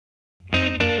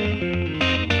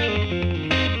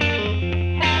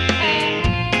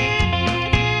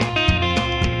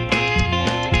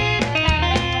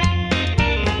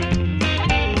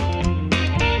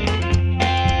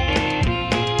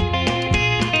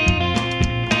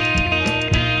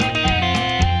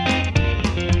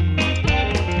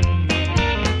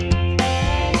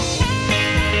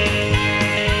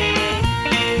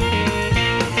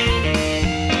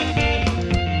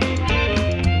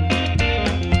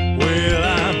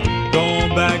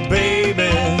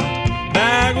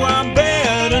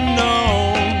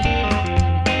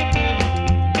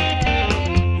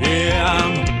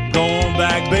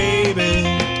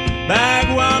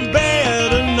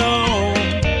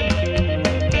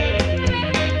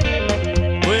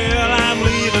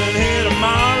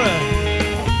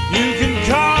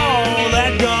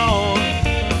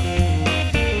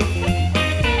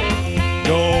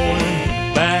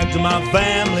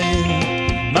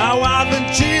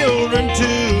children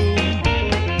too.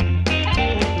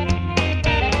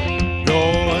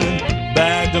 Going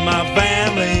back to my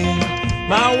family,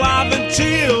 my wife and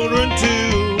children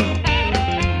too.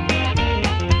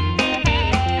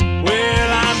 Well,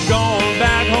 I'm going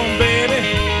back home, baby.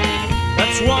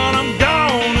 That's what I'm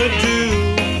gonna do.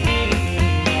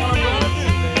 What I'm gonna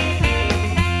do,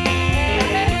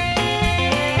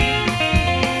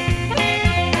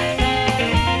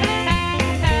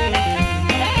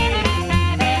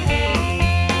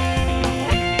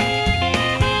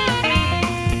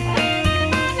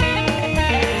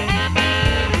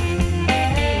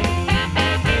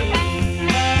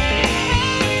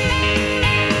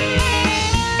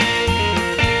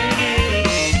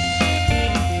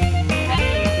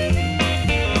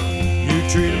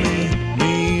 treated me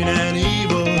mean and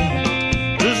evil,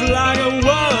 just like I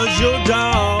was your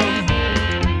dog.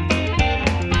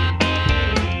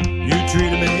 You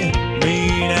treated me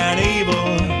mean and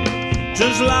evil,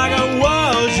 just like I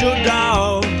was your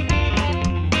dog.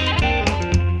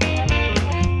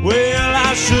 Well,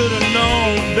 I should have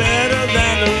known better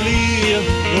than to leave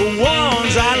the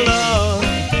ones I love.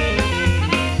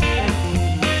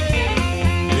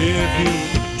 If you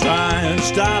try and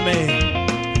stop me,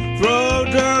 throw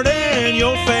dirt in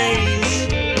your face.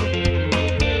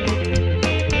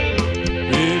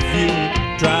 If you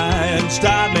try and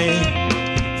stop me,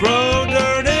 throw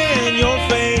dirt in your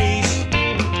face.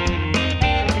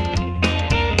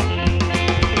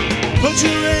 Put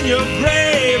you in your grave.